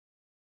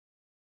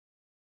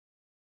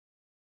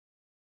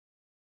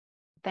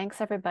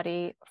Thanks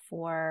everybody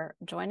for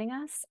joining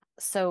us.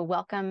 So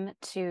welcome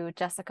to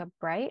Jessica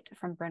Bright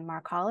from Bryn Mawr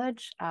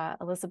College,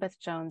 Elizabeth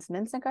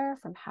Jones-Minsinger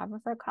from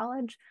Haverford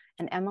College,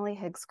 and Emily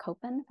Higgs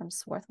Kopin from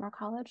Swarthmore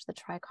College, the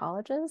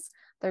tri-colleges.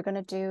 They're going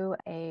to do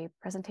a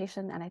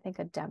presentation and I think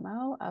a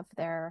demo of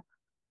their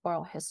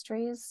oral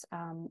histories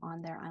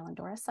on their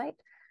Islandora site.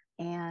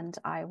 And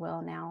I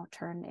will now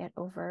turn it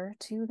over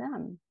to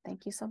them.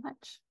 Thank you so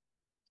much.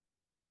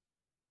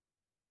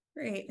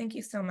 Great, thank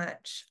you so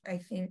much. I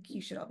think you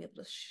should all be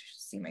able to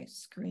see my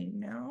screen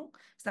now.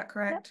 Is that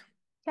correct?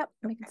 Yep,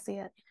 okay. We can see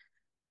it.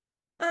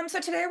 So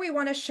today we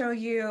want to show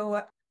you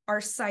our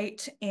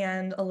site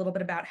and a little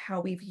bit about how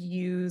we've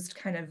used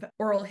kind of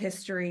oral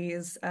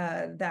histories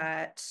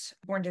that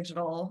Born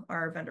Digital,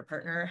 our vendor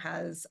partner,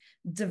 has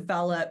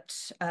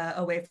developed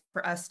a way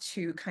for us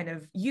to kind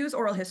of use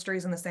oral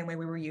histories in the same way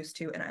we were used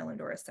to in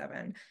Islandora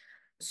 7.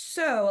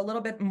 So a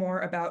little bit more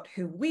about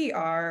who we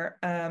are.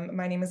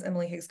 My name is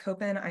Emily Higgs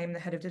Kopin. I am the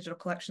head of digital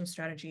collection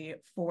strategy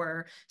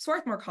for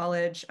Swarthmore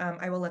College.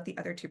 I will let the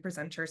other two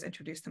presenters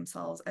introduce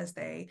themselves as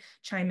they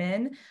chime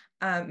in.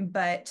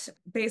 But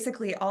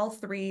basically all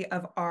three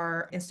of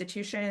our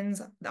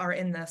institutions are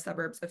in the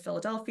suburbs of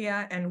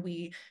Philadelphia, and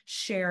we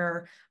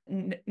share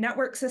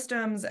network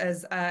systems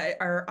as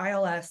our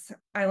ILS,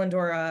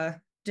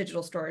 Islandora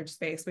digital storage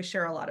space. We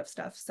share a lot of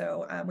stuff.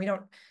 So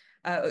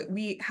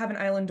we have an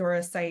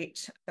Islandora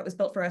site that was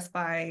built for us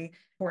by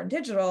Born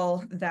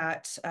Digital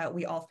that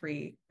we all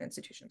three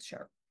institutions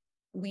share.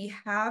 We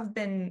have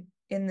been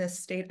in this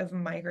state of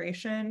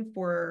migration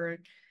for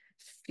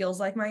feels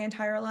like my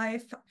entire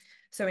life.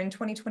 So in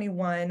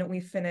 2021,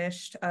 we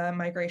finished a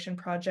migration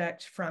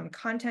project from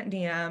Content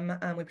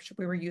DM, which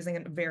we were using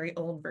a very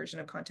old version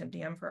of Content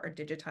DM for our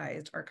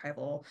digitized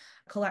archival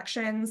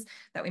collections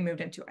that we moved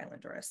into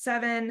Islandora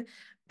 7.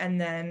 And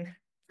then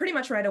pretty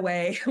much right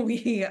away,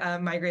 we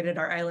migrated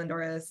our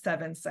Islandora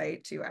 7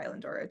 site to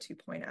Islandora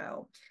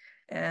 2.0.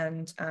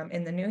 And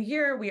in the new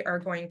year, we are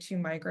going to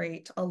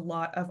migrate a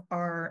lot of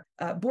our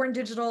Born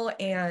Digital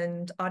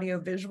and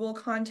audiovisual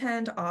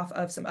content off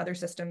of some other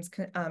systems,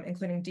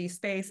 including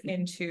DSpace,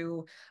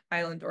 into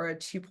Islandora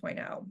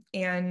 2.0.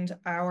 And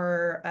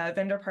our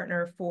vendor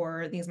partner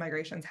for these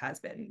migrations has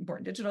been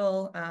Born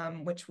Digital,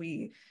 which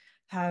we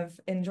have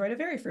enjoyed a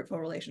very fruitful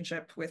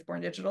relationship with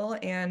Born Digital.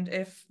 And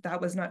if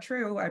that was not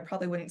true, I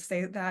probably wouldn't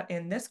say that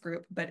in this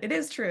group, but it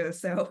is true.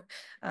 So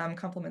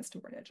compliments to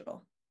Born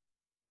Digital.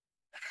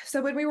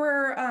 So when we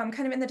were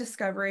kind of in the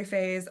discovery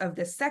phase of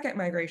this second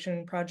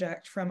migration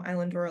project from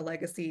Islandora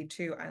Legacy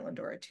to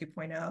Islandora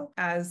 2.0,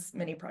 as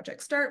many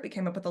projects start, we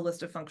came up with a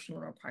list of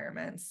functional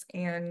requirements.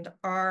 And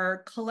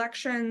our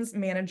collections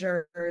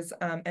managers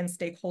and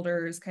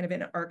stakeholders kind of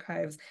in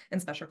archives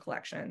and special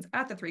collections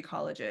at the three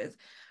colleges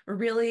were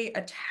really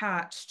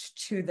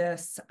attached to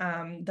this,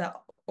 the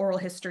oral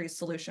history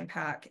solution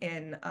pack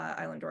in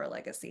Islandora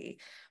Legacy.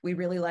 We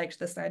really liked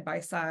the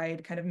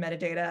side-by-side kind of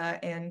metadata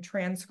and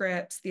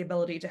transcripts, the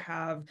ability to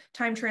have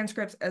time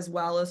transcripts as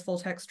well as full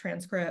text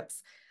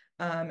transcripts,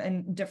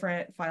 and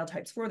different file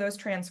types for those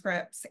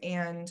transcripts.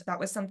 And that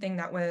was something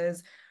that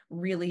was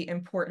really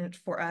important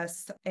for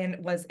us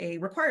and was a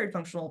required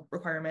functional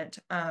requirement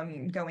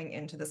going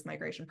into this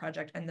migration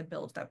project and the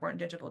build that Born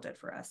Digital did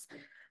for us.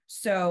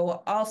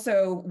 So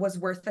also was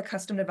worth the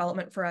custom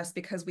development for us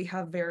because we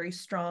have very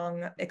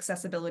strong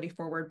accessibility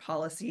forward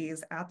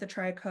policies at the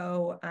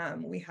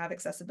TriCo. We have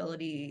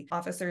accessibility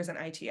officers and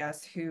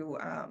ITS who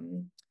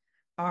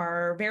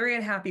are very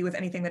unhappy with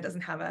anything that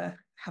doesn't have a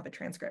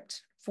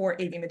transcript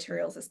for AV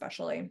materials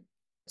especially.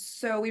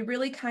 So we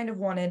really kind of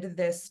wanted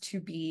this to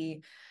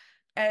be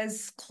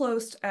as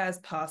close as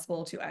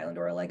possible to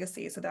Islandora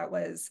Legacy. So that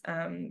was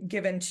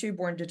given to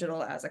Born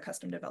Digital as a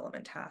custom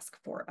development task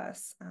for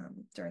us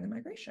during the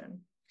migration.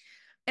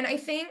 And I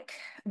think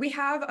we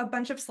have a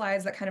bunch of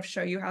slides that kind of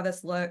show you how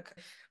this look.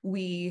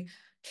 We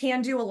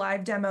can do a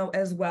live demo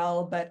as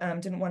well, but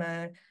didn't want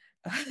to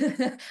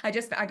I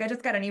just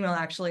got an email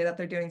actually that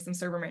they're doing some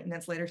server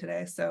maintenance later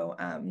today, so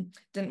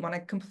didn't want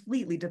to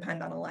completely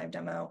depend on a live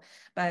demo.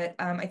 But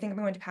I think I'm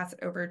going to pass it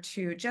over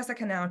to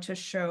Jessica now to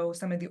show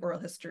some of the oral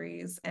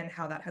histories and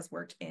how that has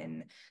worked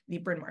in the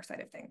Bryn Mawr side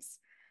of things.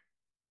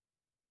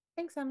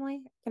 Thanks,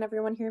 Emily. Can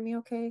everyone hear me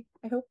okay?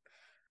 I hope.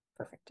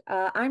 Perfect.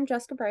 I'm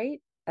Jessica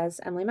Bright.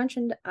 As Emily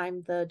mentioned,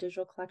 I'm the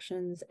digital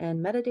collections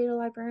and metadata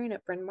librarian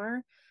at Bryn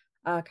Mawr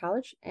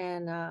College,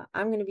 and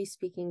I'm going to be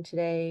speaking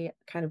today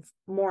kind of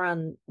more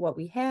on what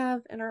we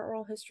have in our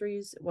oral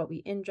histories, what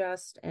we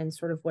ingest, and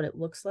sort of what it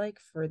looks like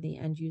for the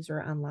end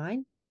user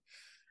online.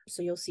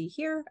 So you'll see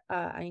here,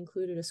 I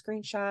included a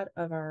screenshot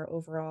of our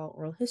overall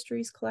oral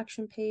histories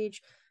collection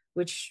page,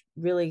 which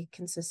really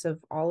consists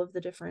of all of the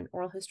different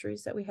oral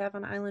histories that we have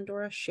on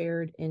Islandora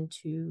shared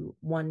into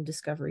one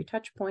discovery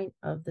touch point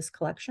of this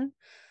collection.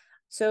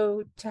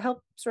 So to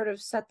help sort of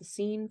set the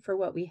scene for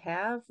what we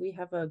have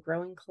a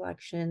growing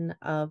collection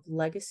of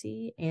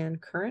legacy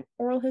and current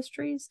oral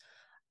histories,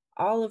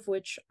 all of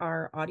which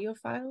are audio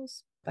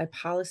files. By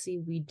policy,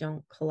 we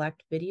don't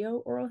collect video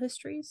oral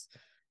histories.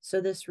 So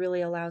this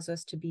really allows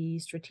us to be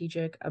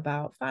strategic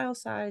about file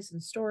size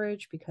and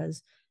storage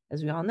because,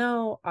 as we all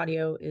know,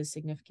 audio is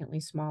significantly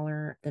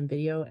smaller than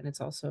video, and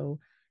it's also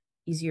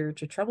easier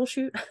to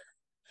troubleshoot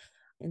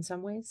in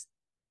some ways.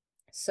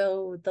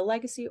 So the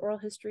legacy oral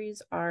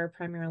histories are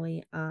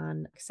primarily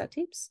on cassette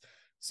tapes.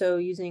 So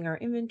using our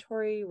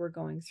inventory, we're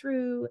going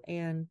through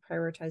and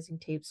prioritizing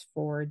tapes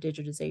for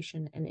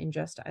digitization and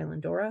ingest to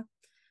Islandora.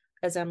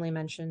 As Emily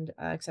mentioned,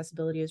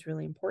 accessibility is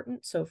really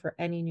important. So for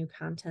any new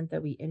content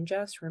that we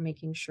ingest, we're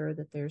making sure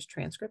that there's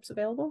transcripts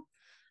available.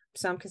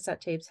 Some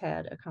cassette tapes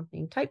had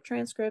accompanying type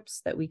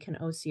transcripts that we can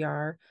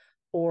OCR,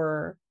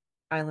 or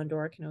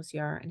Islandora can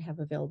OCR and have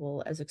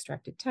available as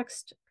extracted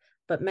text.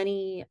 But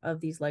many of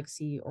these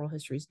legacy oral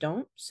histories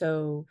don't.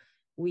 So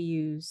we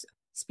use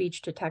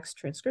speech to text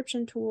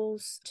transcription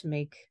tools to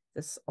make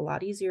this a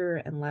lot easier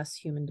and less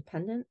human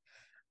dependent.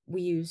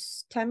 We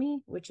use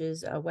Temi, which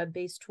is a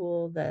web-based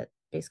tool that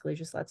basically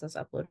just lets us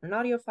upload an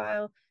audio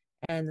file,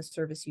 and the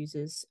service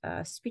uses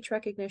speech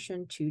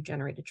recognition to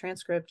generate a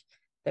transcript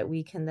that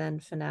we can then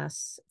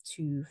finesse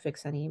to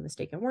fix any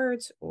mistaken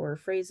words or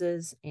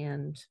phrases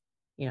and,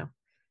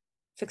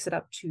 fix it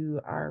up to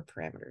our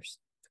parameters.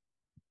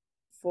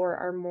 For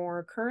our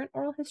more current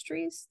oral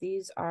histories,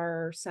 these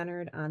are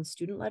centered on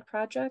student-led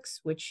projects,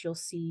 which you'll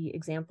see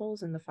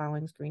examples in the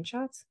following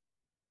screenshots.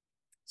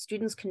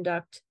 Students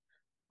conduct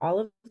all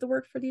of the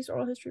work for these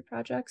oral history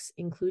projects,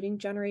 including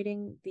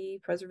generating the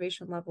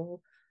preservation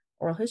level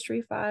oral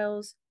history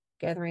files,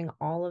 gathering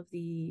all of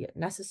the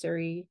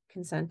necessary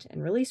consent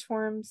and release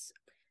forms,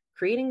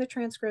 creating the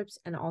transcripts,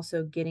 and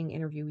also getting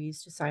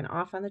interviewees to sign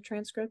off on the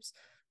transcripts.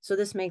 So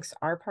this makes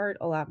our part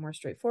a lot more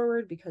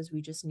straightforward because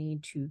we just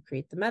need to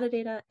create the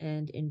metadata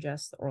and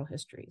ingest the oral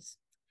histories.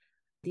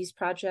 These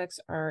projects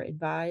are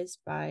advised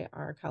by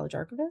our college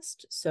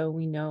archivist, so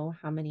we know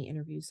how many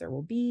interviews there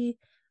will be,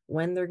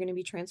 when they're going to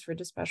be transferred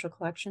to special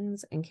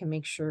collections, and can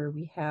make sure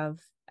we have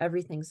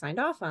everything signed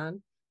off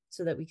on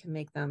so that we can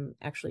make them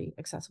actually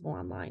accessible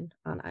online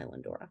on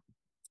Islandora.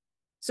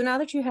 So now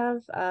that you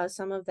have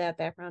some of that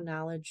background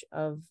knowledge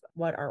of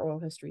what our oral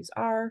histories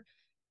are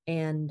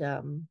and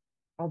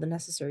all the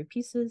necessary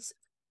pieces,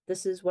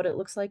 this is what it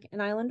looks like in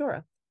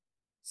Islandora.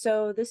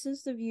 So this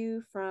is the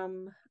view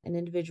from an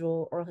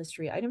individual oral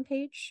history item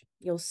page.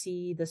 You'll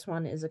see this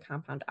one is a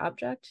compound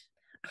object.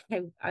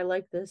 I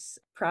like this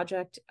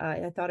project.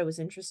 I thought it was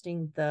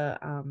interesting. The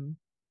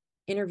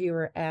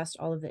interviewer asked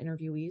all of the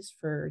interviewees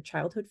for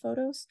childhood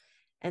photos,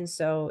 and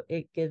so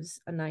it gives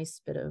a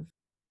nice bit of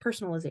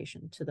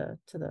personalization to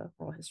the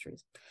oral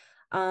histories.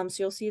 So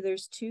you'll see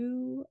there's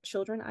 2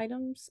 children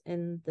items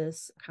in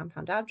this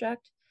compound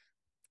object,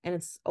 and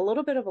it's a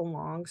little bit of a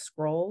long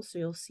scroll. So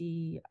you'll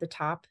see the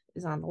top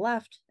is on the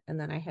left, and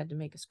then I had to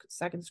make a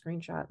second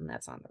screenshot, and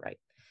that's on the right.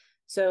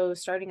 So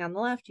starting on the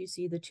left, you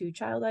see the 2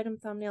 child item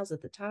thumbnails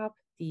at the top,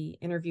 the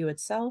interview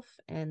itself,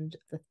 and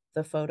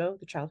the photo,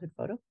 the childhood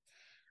photo.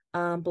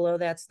 Below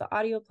that's the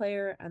audio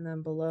player, and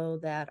then below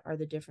that are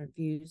the different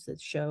views that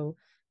show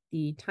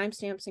the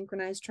timestamp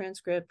synchronized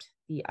transcript,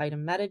 the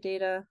item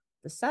metadata,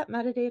 the set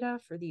metadata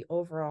for the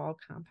overall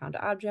compound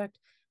object,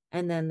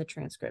 and then the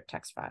transcript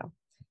text file.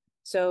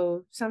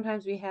 So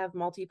sometimes we have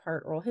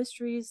multi-part oral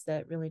histories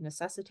that really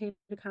necessitate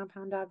a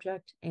compound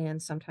object, and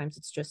sometimes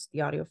it's just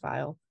the audio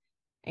file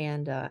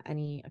and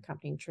any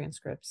accompanying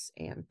transcripts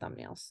and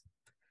thumbnails.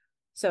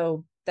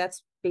 So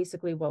that's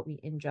basically what we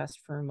ingest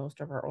for most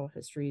of our oral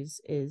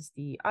histories is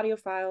the audio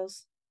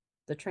files,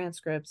 the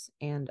transcripts,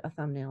 and a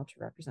thumbnail to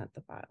represent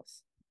the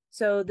files.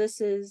 So this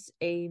is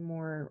a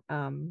more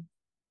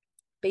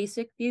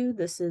basic view.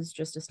 This is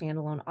just a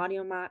standalone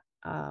audio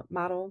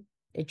model.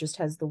 It just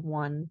has the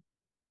one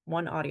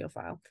audio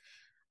file.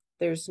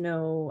 There's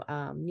no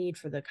need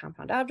for the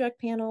compound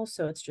object panel,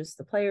 so it's just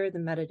the player, the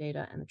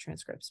metadata, and the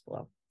transcripts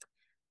below.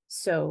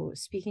 So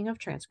speaking of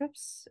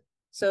transcripts,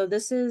 so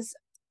this is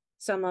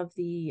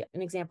an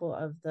example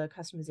of the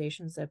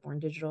customizations that Born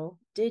Digital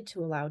did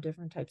to allow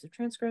different types of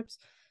transcripts.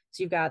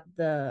 So you've got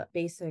the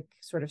basic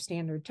sort of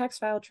standard text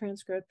file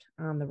transcript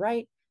on the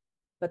right,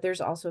 but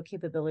there's also a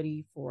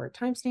capability for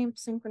timestamp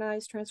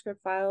synchronized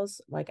transcript files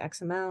like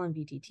XML and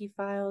VTT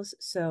files.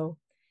 So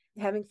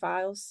having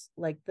files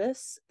like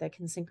this that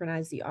can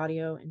synchronize the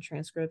audio and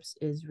transcripts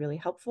is really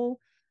helpful.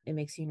 It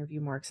makes the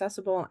interview more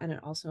accessible, and it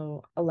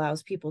also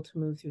allows people to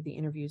move through the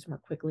interviews more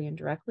quickly and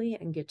directly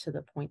and get to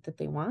the point that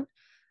they want.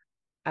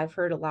 I've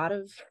heard a lot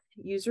of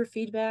user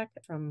feedback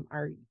from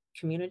our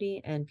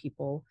community, and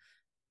people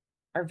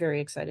are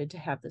very excited to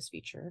have this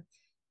feature.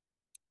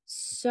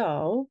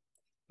 So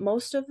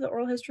most of the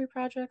oral history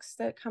projects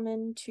that come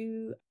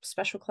into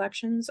special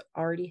collections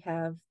already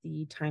have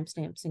the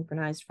timestamp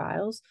synchronized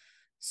files.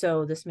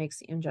 So this makes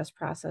the ingest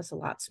process a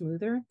lot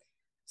smoother.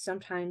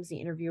 Sometimes the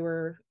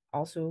interviewer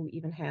also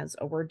even has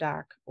a Word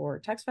doc or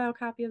text file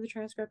copy of the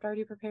transcript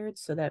already prepared.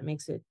 So that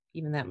makes it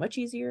even that much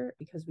easier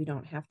because we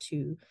don't have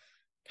to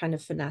kind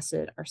of finesse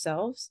it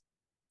ourselves.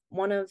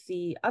 One of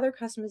the other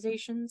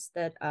customizations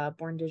that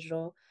Born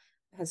Digital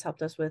has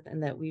helped us with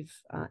and that we've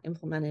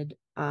implemented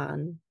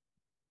on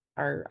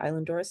our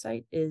Islandora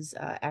site is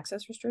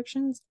access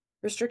restrictions.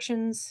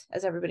 Restrictions,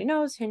 as everybody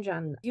knows, hinge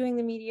on viewing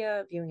the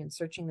media, viewing and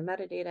searching the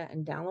metadata,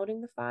 and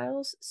downloading the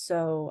files.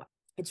 So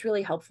it's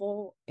really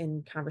helpful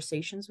in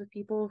conversations with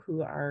people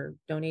who are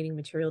donating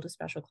material to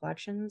special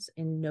collections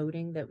in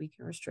noting that we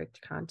can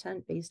restrict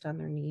content based on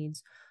their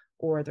needs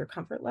or their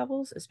comfort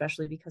levels,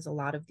 especially because a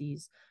lot of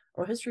these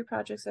oral history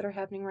projects that are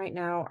happening right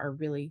now are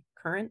really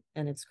current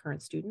and it's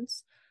current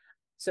students.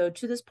 So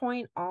to this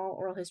point, all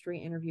oral history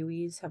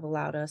interviewees have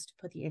allowed us to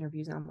put the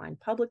interviews online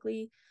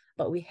publicly,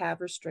 but we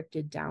have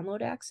restricted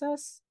download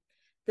access.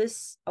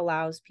 This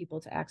allows people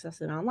to access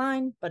it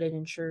online, but it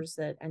ensures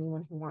that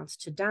anyone who wants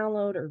to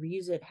download or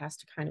reuse it has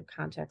to kind of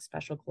contact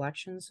special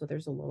collections. So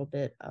there's a little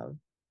bit of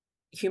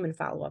human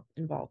follow-up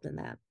involved in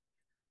that.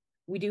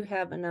 We do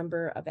have a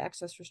number of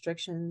access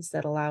restrictions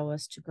that allow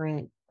us to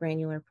grant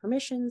granular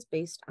permissions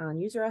based on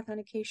user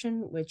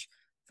authentication, which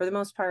for the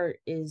most part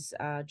is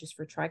just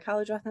for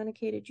tri-college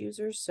authenticated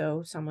users.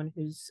 So someone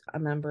who's a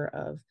member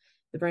of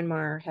the Bryn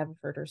Mawr,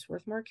 Haverford, or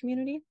Swarthmore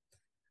community,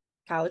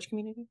 college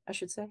community, I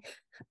should say.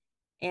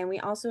 And we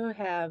also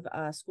have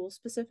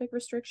school-specific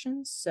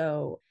restrictions.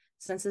 So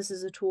since this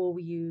is a tool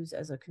we use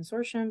as a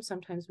consortium,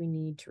 sometimes we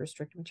need to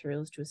restrict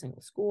materials to a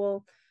single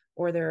school,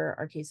 or there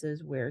are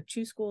cases where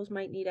 2 schools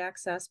might need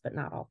access, but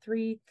not all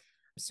 3.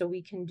 So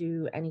we can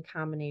do any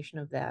combination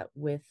of that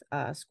with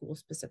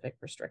school-specific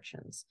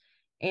restrictions.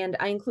 And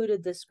I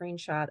included this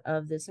screenshot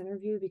of this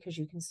interview because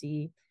you can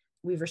see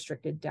we've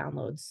restricted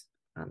downloads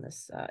on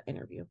this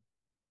interview.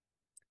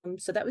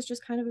 So that was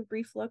just kind of a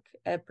brief look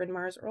at Bryn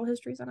Mawr's oral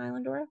histories on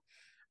Islandora,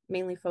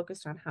 mainly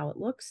focused on how it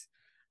looks.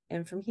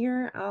 And from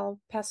here, I'll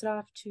pass it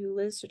off to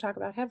Liz to talk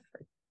about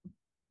Haverford.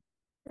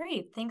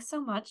 Great. Thanks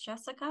so much,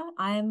 Jessica.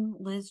 I'm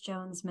Liz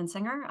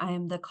Jones-Minsinger. I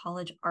am the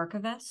college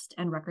archivist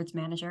and records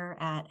manager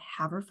at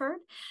Haverford.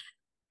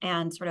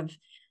 And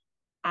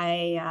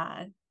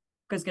I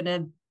was going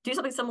to do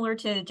something similar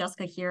to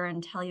Jessica here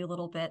and tell you a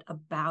little bit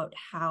about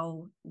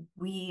how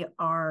we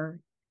are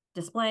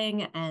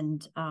displaying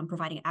and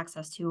providing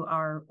access to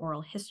our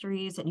oral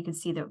histories. And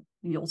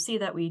you'll see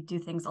that we do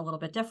things a little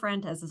bit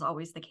different, as is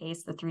always the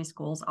case. The 3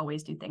 schools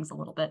always do things a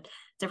little bit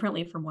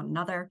differently from one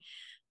another.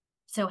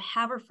 So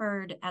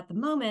Haverford at the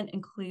moment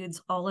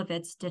includes all of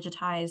its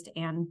digitized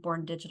and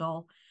born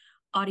digital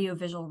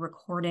audiovisual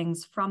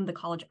recordings from the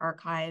college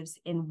archives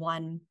in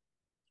one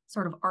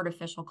sort of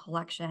artificial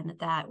collection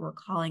that we're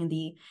calling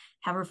the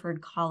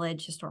Haverford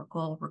College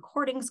Historical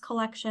Recordings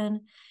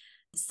Collection.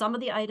 Some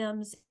of the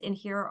items in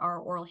here are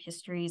oral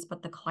histories,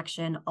 but the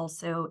collection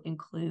also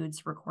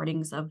includes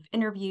recordings of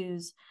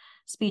interviews,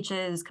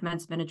 speeches,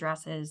 commencement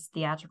addresses,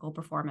 theatrical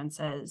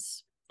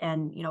performances,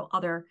 and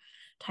other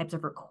types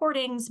of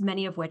recordings,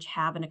 many of which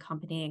have an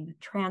accompanying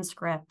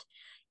transcript.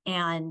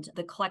 And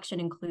the collection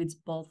includes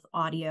both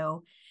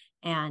audio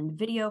and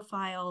video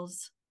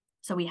files.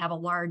 So we have a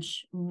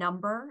large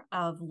number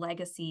of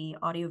legacy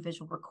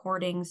audiovisual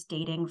recordings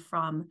dating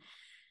from,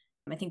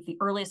 I think the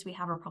earliest we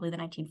have are probably the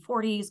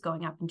 1940s,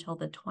 going up until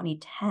the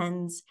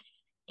 2010s.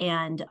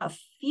 And a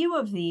few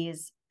of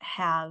these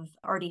have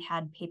already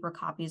had paper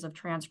copies of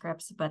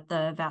transcripts, but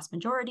the vast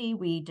majority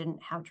we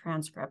didn't have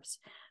transcripts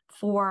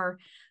for.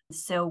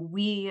 So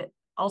we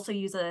also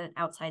use an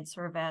outside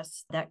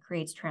service that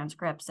creates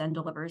transcripts and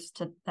delivers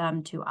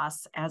them to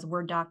us as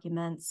Word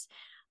documents.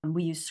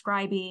 We use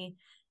Scribe.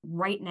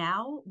 Right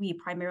now, we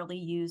primarily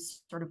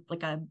use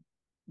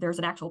there's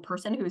an actual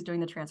person who is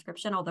doing the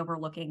transcription, although we're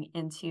looking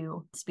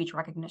into speech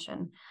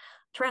recognition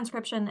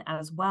transcription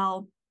as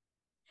well.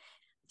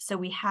 So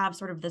we have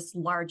sort of this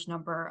large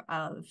number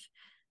of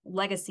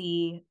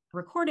legacy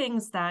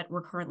recordings that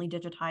we're currently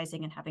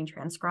digitizing and having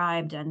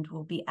transcribed, and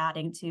we'll be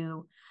adding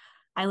to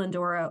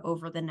Islandora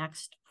over the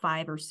next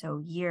 5 or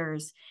so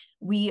years.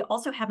 We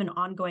also have an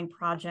ongoing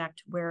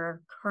project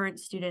where current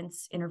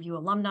students interview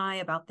alumni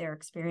about their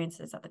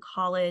experiences at the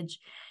college.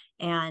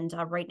 And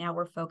right now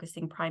we're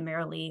focusing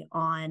primarily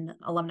on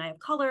alumni of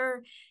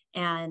color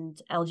and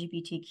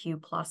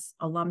LGBTQ plus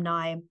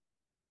alumni.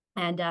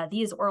 And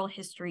these oral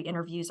history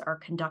interviews are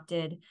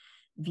conducted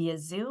via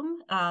Zoom.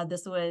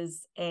 This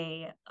was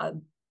a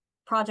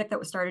project that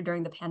was started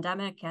during the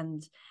pandemic,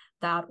 and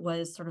that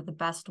was sort of the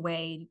best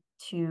way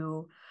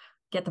to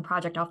get the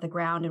project off the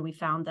ground. And we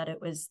found that it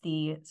was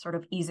the sort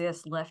of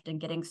easiest lift in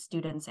getting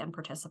students and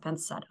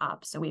participants set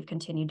up. So we've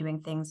continued doing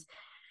things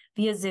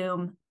via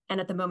Zoom. And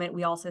at the moment,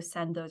 we also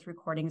send those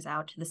recordings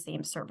out to the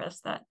same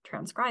service that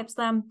transcribes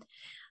them.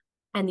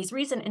 And these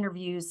recent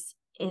interviews,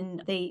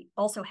 they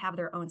also have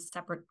their own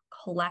separate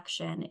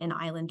collection in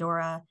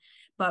Islandora,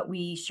 but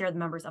we share the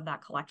members of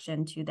that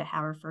collection to the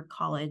Haverford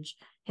College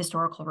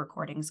Historical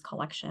Recordings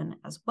Collection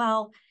as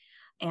well.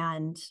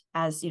 And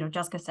as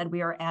Jessica said,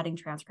 we are adding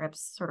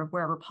transcripts sort of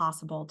wherever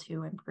possible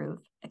to improve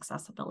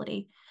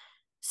accessibility.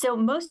 So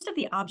most of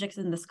the objects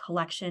in this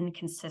collection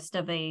consist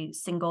of a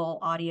single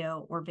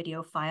audio or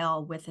video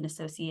file with an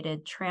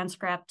associated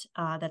transcript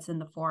that's in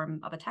the form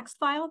of a text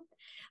file.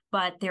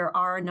 But there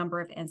are a number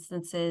of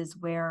instances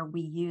where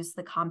we use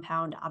the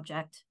compound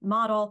object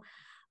model.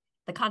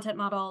 The content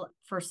model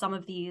for some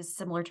of these,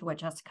 similar to what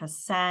Jessica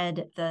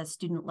said, the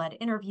student-led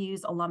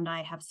interviews,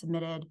 alumni have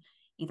submitted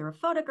either a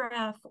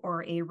photograph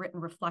or a written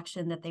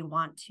reflection that they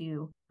want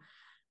to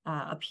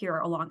appear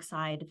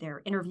alongside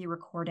their interview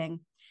recording.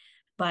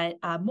 But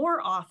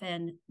more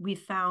often, we've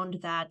found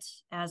that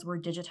as we're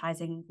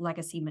digitizing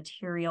legacy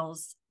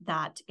materials,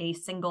 that a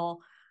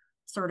single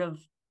sort of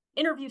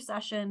interview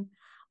session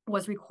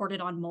was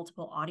recorded on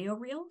multiple audio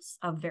reels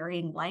of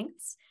varying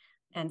lengths.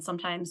 And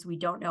sometimes we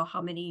don't know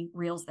how many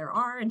reels there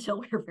are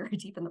until we're very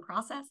deep in the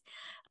process.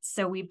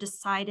 So we've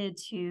decided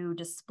to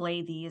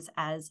display these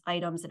as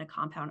items in a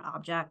compound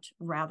object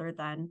rather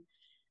than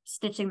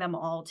stitching them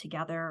all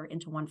together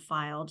into one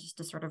file, just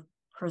to sort of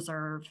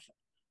preserve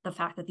the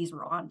fact that these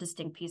were on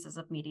distinct pieces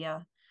of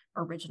media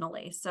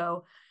originally.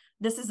 So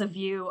this is a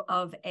view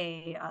of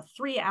a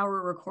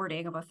 3-hour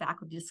recording of a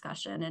faculty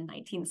discussion in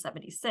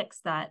 1976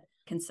 that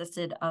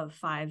consisted of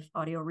 5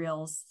 audio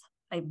reels.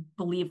 I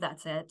believe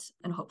that's it,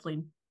 and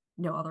hopefully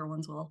no other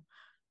ones will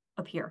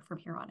appear from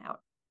here on out.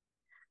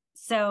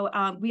 So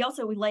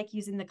we like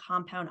using the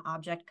compound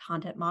object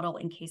content model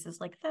in cases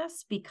like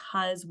this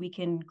because we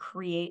can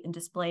create and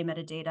display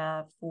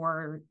metadata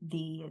for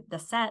the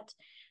set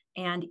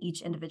and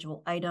each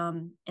individual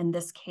item. In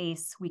this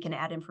case, we can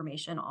add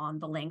information on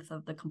the length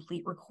of the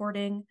complete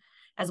recording,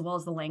 as well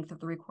as the length of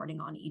the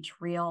recording on each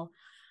reel.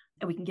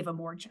 And we can give a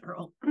more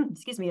general,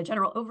 a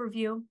general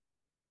overview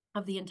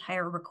of the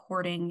entire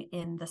recording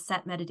in the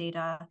set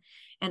metadata,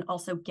 and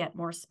also get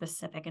more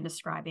specific in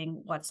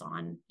describing what's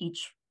on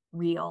each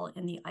reel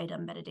in the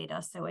item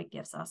metadata. So it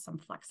gives us some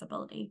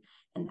flexibility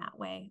in that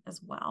way as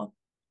well.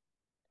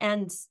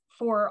 And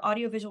for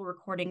audiovisual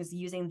recordings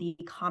using the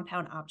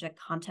compound object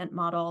content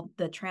model,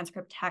 the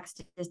transcript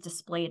text is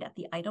displayed at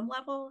the item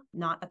level,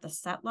 not at the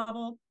set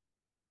level.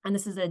 And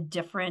this is a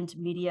different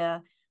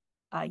media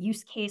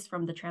use case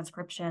from the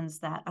transcriptions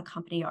that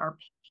accompany our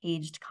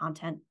paged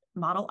content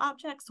model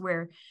objects,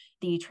 where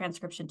the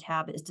transcription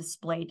tab is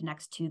displayed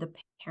next to the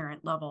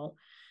parent level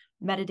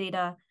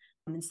metadata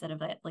instead of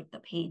the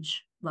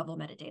page level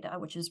metadata,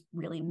 which is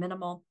really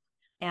minimal.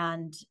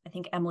 And I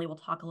think Emily will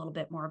talk a little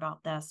bit more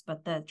about this,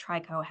 but the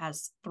TRICO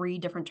has 3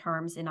 different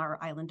terms in our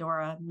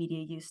Islandora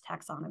media use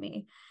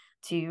taxonomy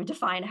to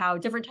define how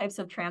different types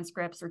of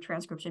transcripts or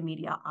transcription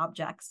media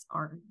objects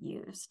are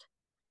used.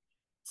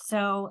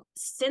 So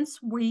since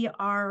we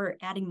are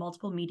adding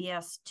multiple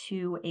medias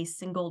to a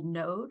single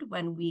node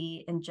when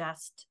we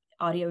ingest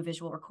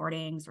audio-visual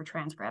recordings or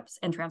transcripts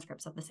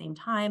at the same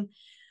time,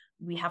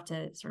 we have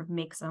to sort of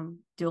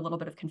do a little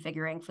bit of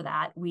configuring for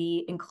that.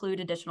 We include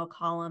additional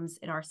columns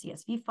in our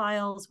CSV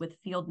files with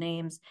field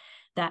names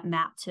that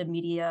map to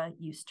media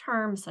use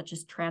terms such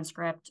as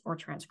transcript or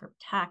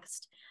transcript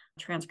text.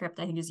 Transcript,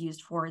 I think, is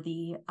used for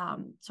the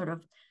sort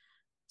of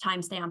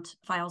timestamped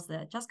files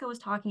that Jessica was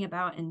talking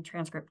about, and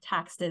transcript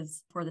text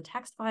is for the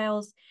text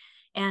files.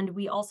 And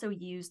we also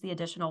use the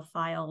additional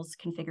files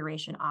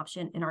configuration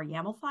option in our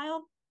YAML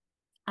file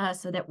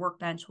so that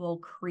Workbench will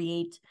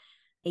create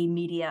a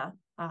media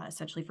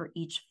essentially for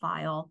each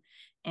file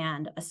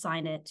and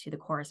assign it to the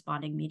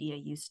corresponding media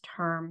use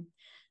term.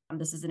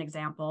 This is an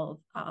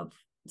example of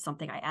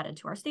something I added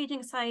to our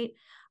staging site,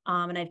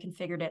 and I've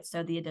configured it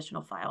so the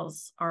additional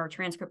files are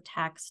transcript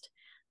text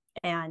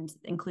and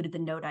included the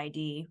node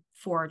ID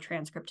for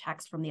transcript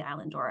text from the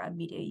Islandora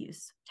media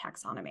use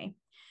taxonomy.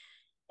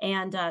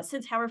 And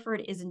since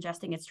Haverford is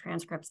ingesting its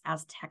transcripts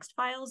as text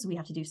files, we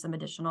have to do some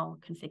additional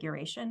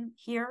configuration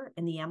here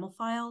in the YAML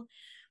file.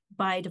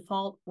 By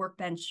default,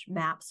 Workbench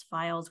maps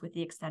files with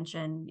the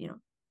extension,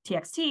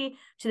 TXT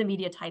to the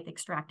media type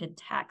extracted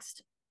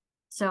text.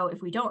 So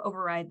if we don't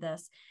override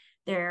this,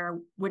 there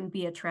wouldn't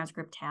be a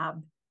transcript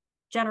tab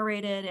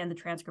generated, and the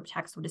transcript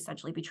text would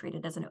essentially be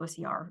treated as an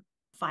OCR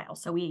file.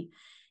 So we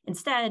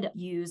instead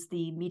use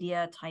the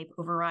media type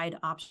override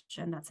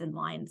option that's in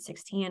line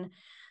 16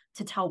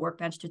 to tell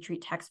Workbench to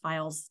treat text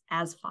files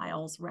as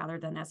files rather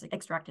than as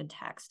extracted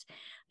text.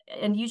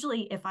 And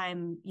usually if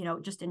I'm,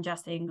 just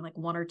ingesting like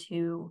 1 or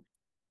 2,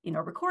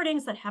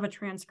 recordings that have a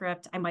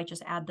transcript, I might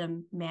just add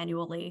them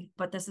manually.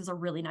 But this is a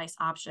really nice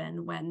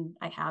option when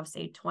I have,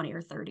 say, 20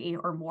 or 30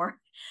 or more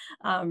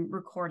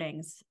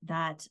recordings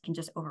that can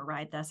just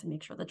override this and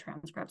make sure the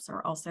transcripts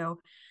are also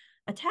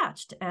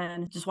attached.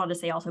 And just wanted to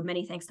say also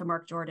many thanks to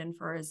Mark Jordan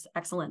for his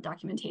excellent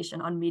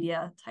documentation on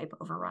media type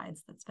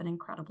overrides. That's been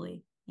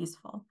incredibly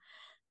useful.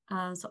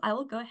 So I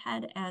will go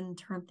ahead and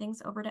turn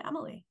things over to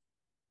Emily.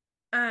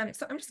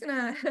 So I'm just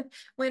gonna,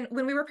 when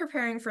we were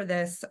preparing for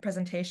this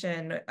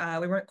presentation,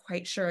 we weren't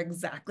quite sure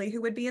exactly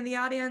who would be in the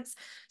audience.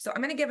 So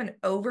I'm gonna give an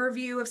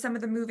overview of some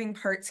of the moving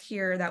parts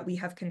here that we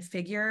have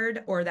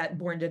configured, or that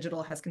Born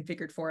Digital has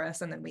configured for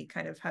us, and then we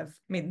kind of have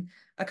made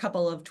a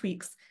couple of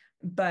tweaks.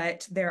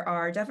 But there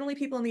are definitely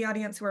people in the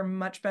audience who are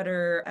much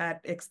better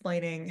at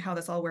explaining how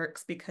this all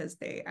works because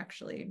they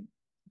actually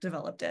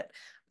developed it.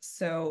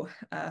 So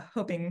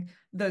hoping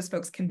those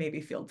folks can maybe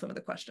field some of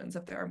the questions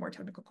if there are more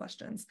technical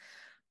questions.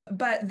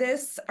 But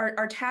this,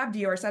 our tab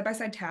view, our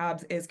side-by-side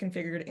tabs, is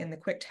configured in the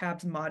Quick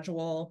Tabs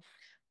module.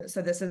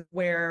 So this is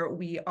where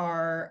we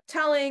are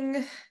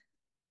telling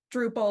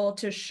Drupal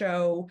to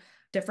show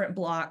different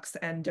blocks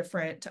and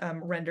different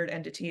rendered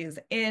entities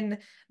in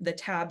the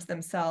tabs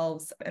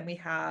themselves. And we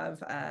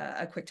have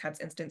a quick tabs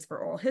instance for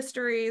oral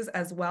histories,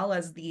 as well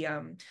as the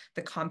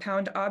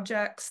compound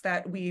objects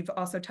that we've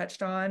also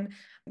touched on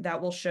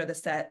that will show the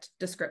set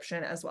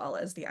description as well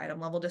as the item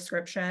level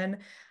description.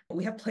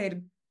 We have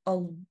played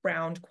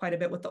around quite a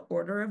bit with the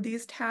order of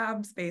these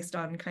tabs based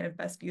on kind of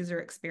best user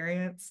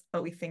experience,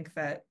 but we think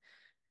that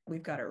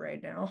we've got it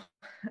right now.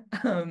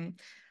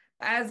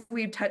 As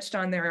we've touched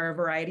on, there are a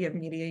variety of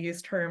media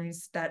use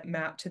terms that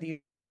map to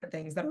the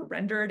things that are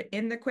rendered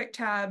in the quick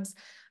tabs.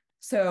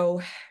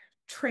 So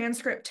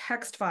transcript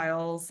text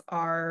files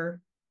are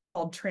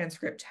called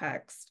transcript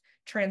text.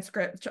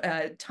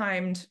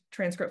 Timed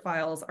transcript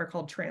files are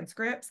called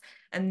transcripts.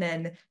 And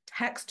then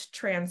text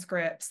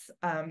transcripts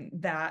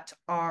that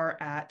are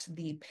at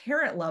the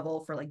parent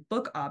level for like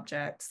book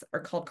objects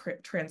are called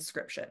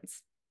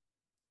transcriptions.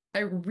 I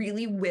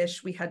really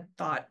wish we had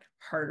thought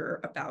harder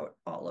about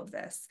all of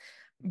this.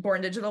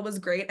 Born Digital was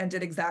great and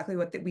did exactly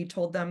what we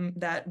told them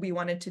that we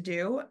wanted to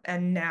do.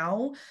 And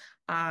now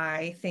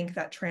I think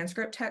that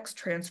transcript text,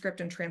 transcript,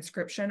 and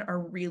transcription are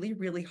really,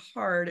 really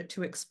hard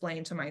to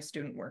explain to my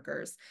student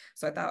workers.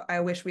 So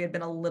I wish we had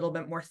been a little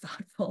bit more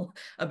thoughtful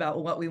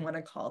about what we want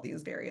to call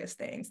these various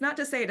things. Not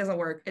to say it doesn't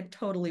work, it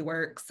totally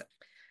works.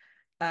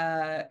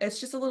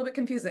 It's just a little bit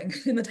confusing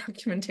in the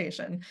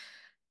documentation.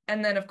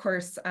 And then, of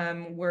course,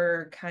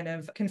 we're kind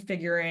of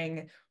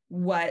configuring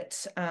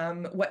what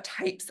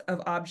types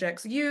of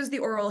objects use the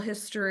oral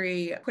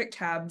history quick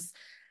tabs,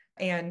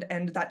 and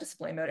that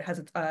display mode. It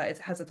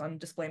has its own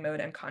display mode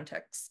and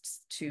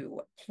contexts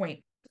to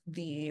point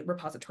the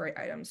repository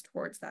items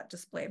towards that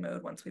display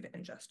mode once we've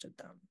ingested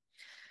them.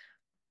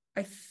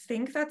 I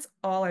think that's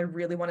all I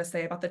really want to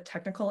say about the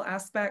technical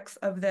aspects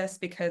of this,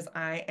 because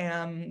I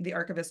am the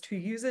archivist who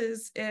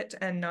uses it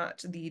and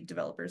not the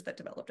developers that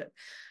developed it.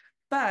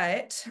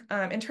 But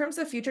in terms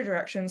of future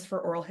directions for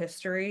oral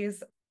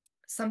histories,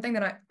 something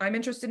that I'm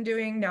interested in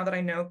doing now that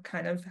I know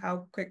kind of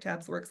how quick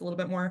tabs works a little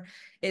bit more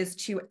is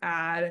to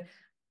add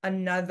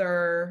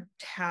another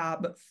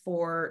tab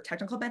for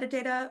technical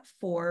metadata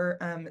for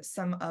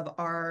some of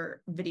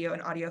our video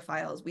and audio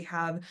files. We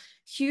have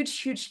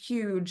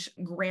huge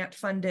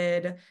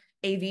grant-funded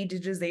AV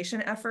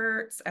digitization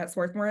efforts at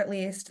Swarthmore, at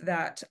least,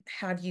 that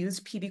have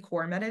used PB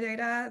Core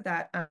metadata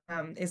that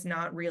is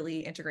not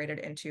really integrated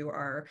into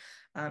our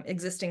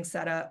existing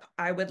setup.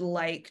 I would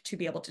like to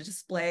be able to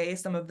display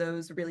some of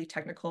those really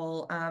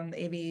technical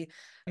AV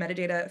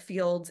metadata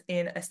fields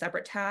in a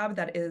separate tab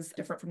that is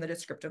different from the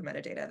descriptive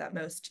metadata that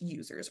most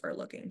users are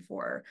looking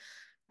for.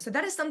 So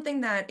that is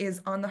something that is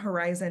on the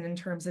horizon in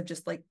terms of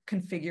just like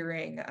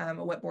configuring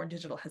what Born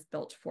Digital has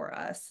built for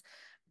us.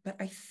 But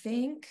I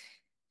think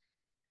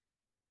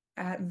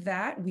at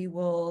that, we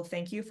will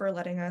thank you for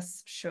letting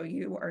us show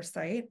you our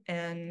site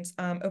and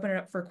open it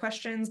up for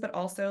questions, but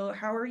also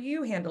how are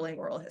you handling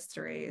oral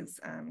histories?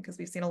 Because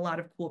we've seen a lot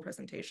of cool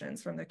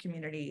presentations from the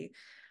community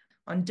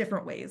on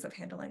different ways of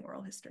handling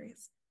oral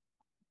histories.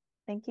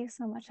 Thank you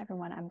so much,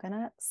 everyone. I'm going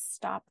to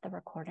stop the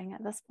recording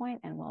at this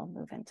point and we'll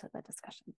move into the discussion.